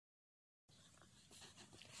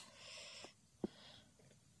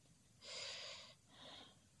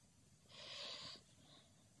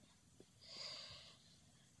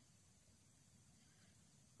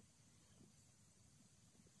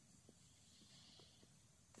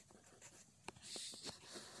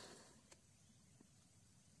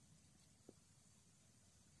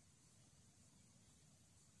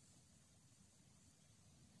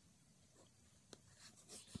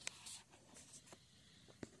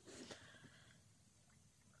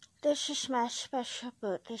This is my special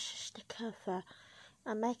book. This is the cover.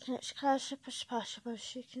 I'm making it as close up as possible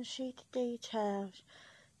so you can see the details.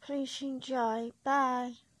 Please enjoy.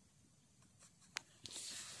 Bye.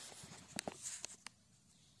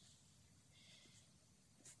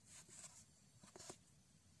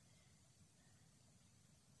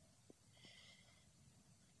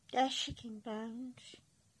 There's chicken bones.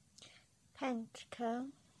 Pentacle.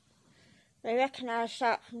 We recognise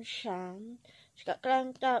that from Sean. It's got glow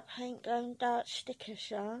in the dark paint, glow in the dark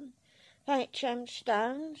stickers on. Paint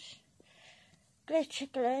gemstones. Glitter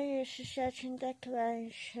glue used for certain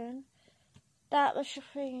decoration. That was the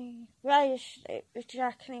thing. Raised it with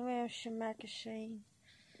Jacqueline Wilson magazine.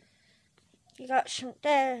 You got some,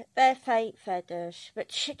 they're fake feathers, but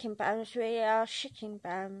chicken bones really are chicken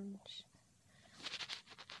bones.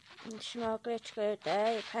 And some more glitter glue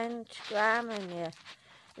there, your pentagram and your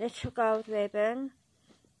little gold ribbon.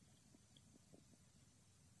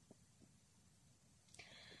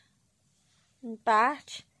 And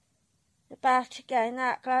bat. The bat again,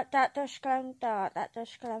 that does glow in the dark, that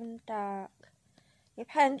does glow in the dark. Your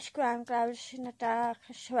pentagram glows in the dark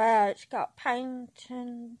as well. It's got paint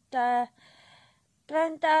and glow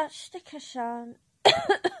in the dark stickers on.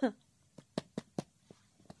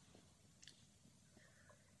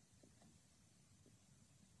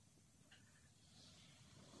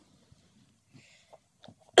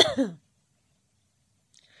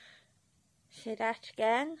 See that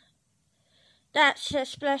again? That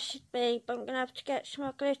says Blessed Be, but I'm going to have to get some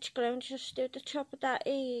more glitter glue and just do the top of that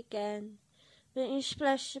E again. But it's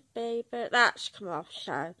Blessed Be, but that's come off,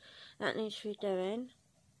 so that needs redoing.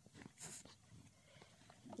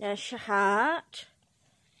 There's your heart.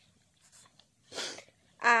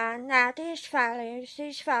 And now these values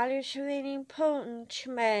are really important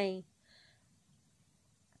to me.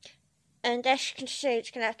 And as you can see,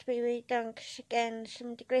 it's going to have to be redone because, again,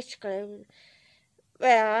 some of the glitter glue,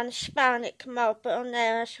 well, on the span it come off, but on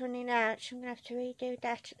there it's running out, so I'm going to have to redo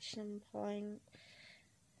that at some point.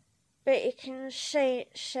 But you can see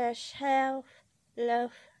it says health,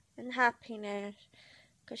 love and happiness,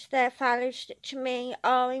 because they're values that to me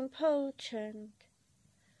are important.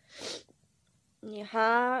 And your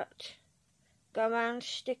heart, go around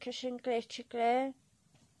stickers and glitter glue.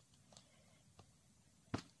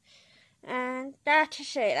 And that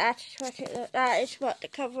is it, that is what the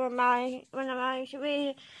cover of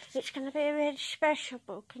it's going to be a really special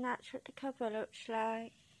book, and that's what the cover looks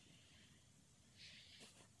like.